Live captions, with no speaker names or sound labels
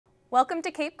Welcome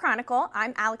to Cape Chronicle.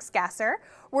 I'm Alix Gasser.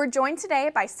 We're joined today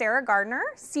by Sarah Garner,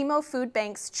 SEMO Food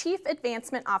Bank's Chief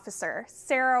Advancement Officer.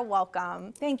 Sarah,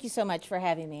 welcome. Thank you so much for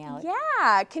having me, Alix.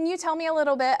 Yeah, can you tell me a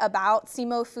little bit about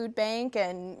SEMO Food Bank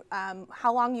and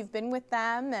how long you've been with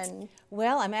them?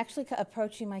 Well, I'm actually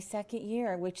approaching my second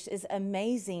year, which is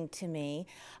amazing to me.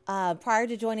 Prior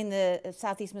to joining the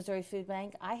Southeast Missouri Food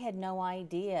Bank, I had no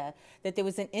idea that there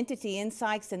was an entity in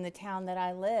Sikeston, the town that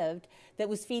I lived, that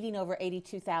was feeding over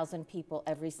 82,000 people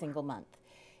every single month.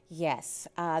 Yes,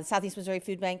 the Southeast Missouri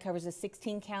Food Bank covers a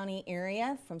 16-county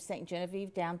area from St.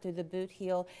 Genevieve down through the Boot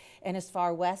Heel and as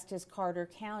far west as Carter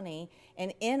County.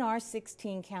 And in our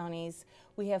 16 counties,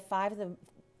 we have 5 of the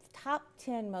top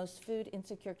 10 most food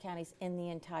insecure counties in the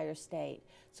entire state.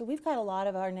 So we've got a lot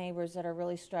of our neighbors that are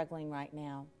really struggling right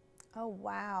now. Oh,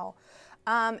 wow.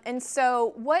 And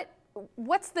so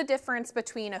what's the difference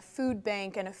between a food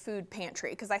bank and a food pantry?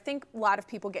 Because I think a lot of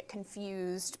people get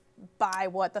confused by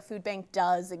what the food bank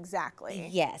does exactly.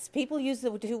 Yes, people use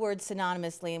the two words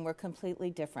synonymously and we're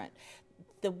completely different.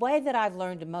 The way that I've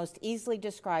learned to most easily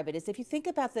describe it is if you think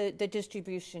about the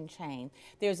distribution chain,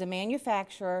 there's a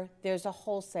manufacturer, there's a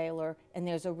wholesaler, and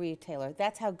there's a retailer.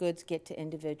 That's how goods get to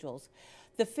individuals.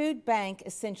 The food bank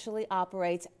essentially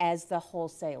operates as the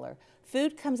wholesaler.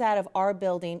 Food comes out of our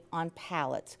building on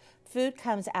pallets. Food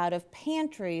comes out of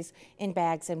pantries in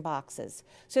bags and boxes.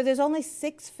 So there's only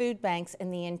 6 food banks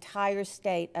in the entire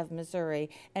state of Missouri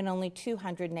and only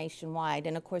 200 nationwide.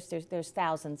 And of course, there's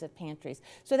thousands of pantries.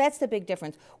 So that's the big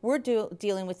difference. We're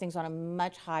dealing with things on a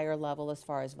much higher level as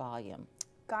far as volume.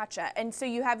 Gotcha. And so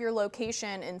you have your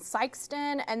location in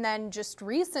Sikeston, and then just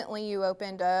recently you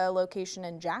opened a location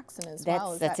in Jackson as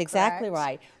well. That's exactly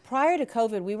right. Prior to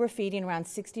COVID, we were feeding around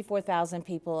 64,000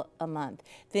 people a month.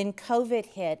 Then COVID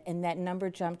hit, and that number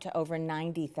jumped to over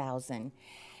 90,000.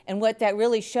 And what that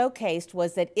really showcased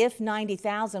was that if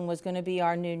 90,000 was going to be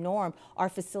our new norm, our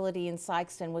facility in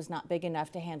Sikeston was not big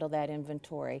enough to handle that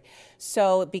inventory.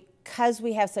 So because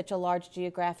we have such a large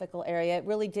geographical area, it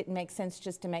really didn't make sense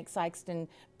just to make Sikeston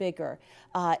bigger.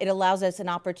 It allows us an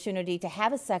opportunity to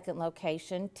have a second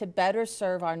location to better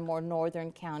serve our more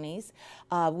northern counties.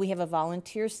 We have a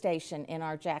volunteer station in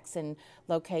our Jackson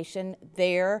location.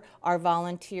 There, our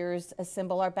volunteers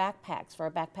assemble our backpacks for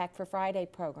our Backpack for Friday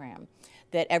program.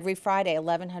 That every Friday,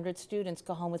 1,100 students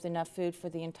go home with enough food for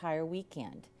the entire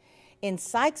weekend. In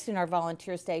Sikeston, our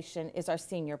volunteer station is our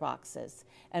senior boxes.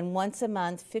 And once a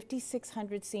month,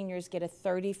 5,600 seniors get a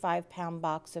 35-pound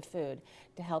box of food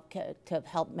to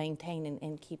help maintain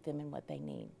and keep them in what they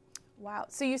need. Wow.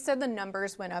 So you said the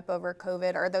numbers went up over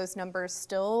COVID. Are those numbers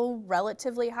still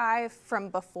relatively high from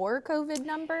before COVID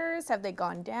numbers? Have they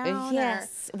gone down?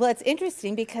 Yes. Well, it's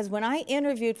interesting because when I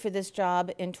interviewed for this job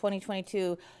in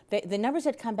 2022, the numbers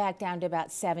had come back down to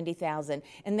about 70,000.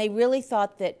 And they really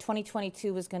thought that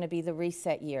 2022 was going to be the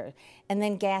reset year. And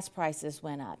then gas prices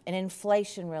went up and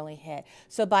inflation really hit.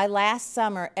 So by last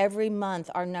summer, every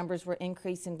month, our numbers were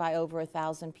increasing by over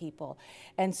 1,000 people.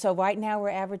 And so right now we're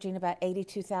averaging about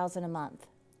 82,000 a month.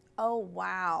 Oh,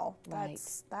 wow. Right.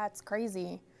 That's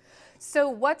crazy. So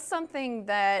what's something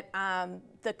that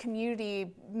the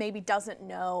community maybe doesn't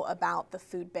know about the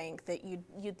food bank that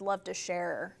you'd love to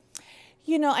share?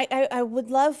 You know, I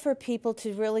would love for people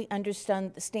to really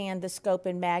understand the scope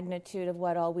and magnitude of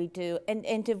what all we do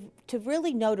and to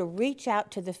really know to reach out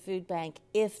to the food bank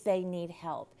if they need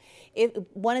help.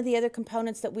 One of the other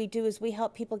components that we do is we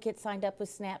help people get signed up with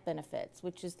SNAP benefits,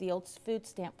 which is the old food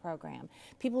stamp program.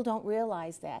 People don't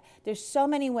realize that. There's so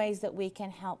many ways that we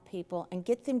can help people and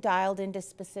get them dialed into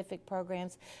specific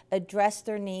programs, address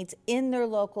their needs in their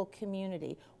local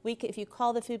community. If you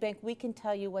call the food bank, we can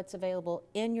tell you what's available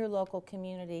in your local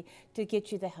community to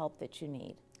get you the help that you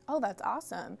need. Oh, that's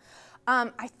awesome.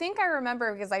 I think I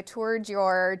remember because I toured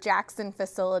your Jackson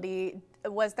facility.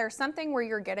 Was there something where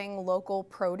you're getting local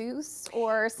produce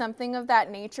or something of that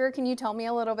nature? Can you tell me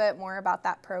a little bit more about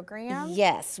that program?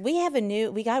 Yes, we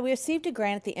received a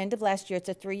grant at the end of last year. It's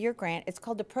a 3-year grant. It's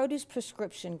called the Produce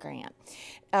Prescription Grant,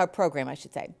 program, I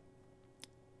should say.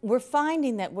 We're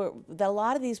finding that a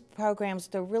lot of these programs,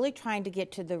 they're really trying to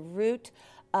get to the root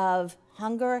of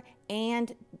hunger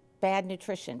and bad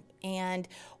nutrition. And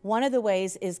one of the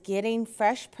ways is getting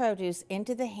fresh produce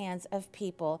into the hands of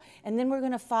people, and then we're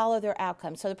going to follow their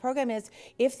outcomes. So the program is,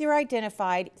 if they're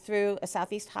identified through a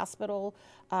Southeast Hospital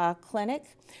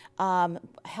clinic,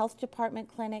 health department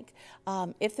clinic,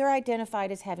 if they're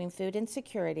identified as having food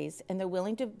insecurities and they're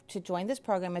willing to join this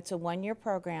program, it's a 1-year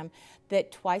program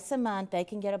that twice a month they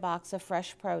can get a box of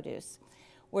fresh produce.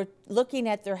 We're looking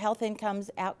at their health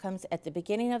outcomes at the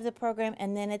beginning of the program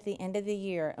and then at the end of the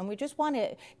year. And we just want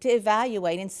to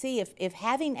evaluate and see if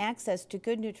having access to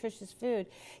good, nutritious food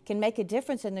can make a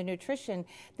difference in the nutrition,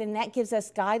 then that gives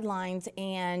us guidelines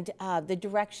and the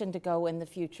direction to go in the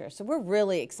future. So we're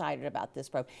really excited about this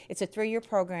program. It's a 3-year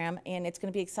program, and it's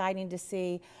going to be exciting to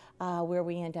see where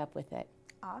we end up with it.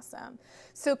 Awesome.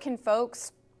 So can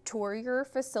folks tour your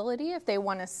facility if they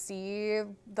want to see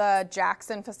the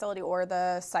Jackson facility or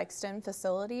the Sikeston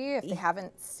facility if they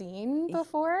haven't seen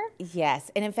before?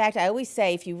 Yes, and in fact, I always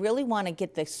say if you really want to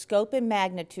get the scope and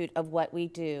magnitude of what we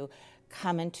do,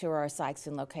 come into our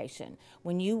Sikeston location.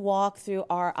 When you walk through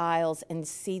our aisles and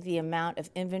see the amount of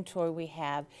inventory we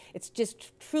have, it's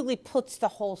just truly puts the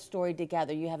whole story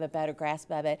together. You have a better grasp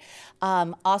of it.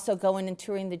 Also, going and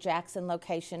touring the Jackson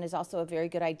location is also a very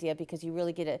good idea because you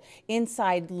really get an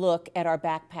inside look at our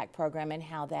backpack program and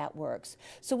how that works.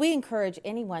 So we encourage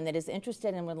anyone that is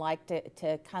interested and would like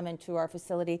to come into our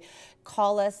facility,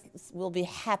 call us. We'll be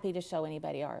happy to show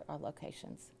anybody our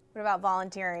locations. What about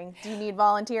volunteering? Do you need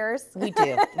volunteers? We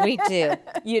do. We do.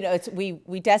 You know,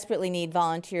 we desperately need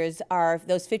volunteers.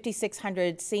 Those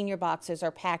 5,600 senior boxes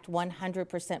are packed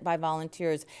 100% by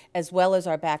volunteers, as well as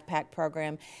our backpack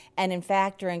program. And in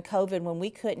fact, during COVID, when we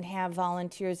couldn't have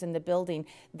volunteers in the building,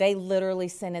 they literally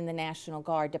sent in the National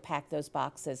Guard to pack those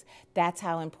boxes. That's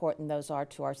how important those are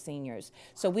to our seniors.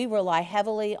 So we rely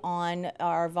heavily on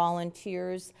our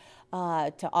volunteers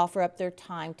to offer up their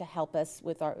time to help us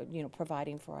with our,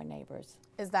 providing for our neighbors.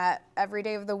 Is that every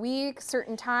day of the week,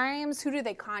 certain times? Who do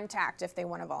they contact if they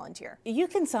want to volunteer? You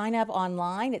can sign up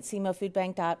online at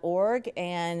semofoodbank.org,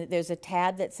 and there's a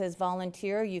tab that says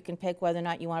volunteer. You can pick whether or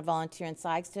not you want to volunteer in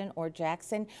Sikeston or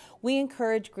Jackson. We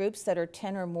encourage groups that are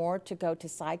 10 or more to go to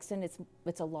Sikeston.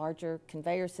 It's a larger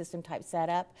conveyor system type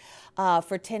setup.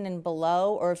 For 10 and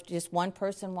below, or if just one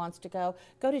person wants to go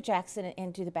to Jackson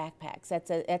and do the backpacks.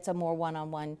 That's a more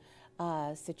one-on-one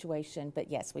situation, but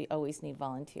yes, we always need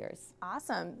volunteers.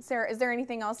 Awesome. Sarah, is there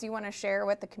anything else you want to share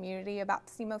with the community about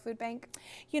the SEMO Food Bank?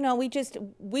 You know,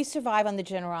 we survive on the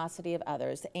generosity of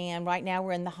others, and right now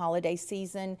we're in the holiday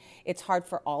season. It's hard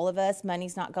for all of us.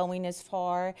 Money's not going as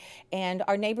far, and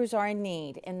our neighbors are in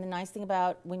need. And the nice thing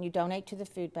about when you donate to the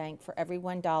food bank, for every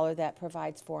 $1 that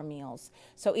provides 4 meals.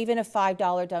 So even a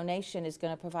 $5 donation is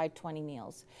going to provide 20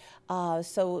 meals.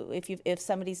 So if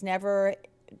somebody's never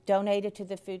donated to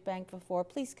the food bank before,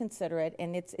 please consider it,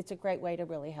 and it's a great way to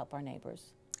really help our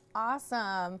neighbors.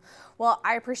 Awesome. Well,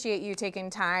 I appreciate you taking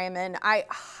time, and I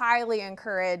highly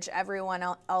encourage everyone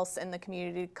else in the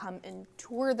community to come and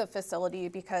tour the facility,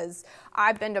 because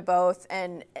I've been to both,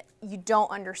 and you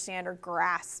don't understand or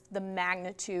grasp the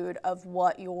magnitude of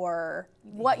what you're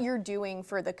doing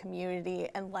for the community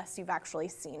unless you've actually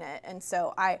seen it. And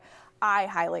so I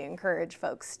highly encourage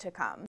folks to come.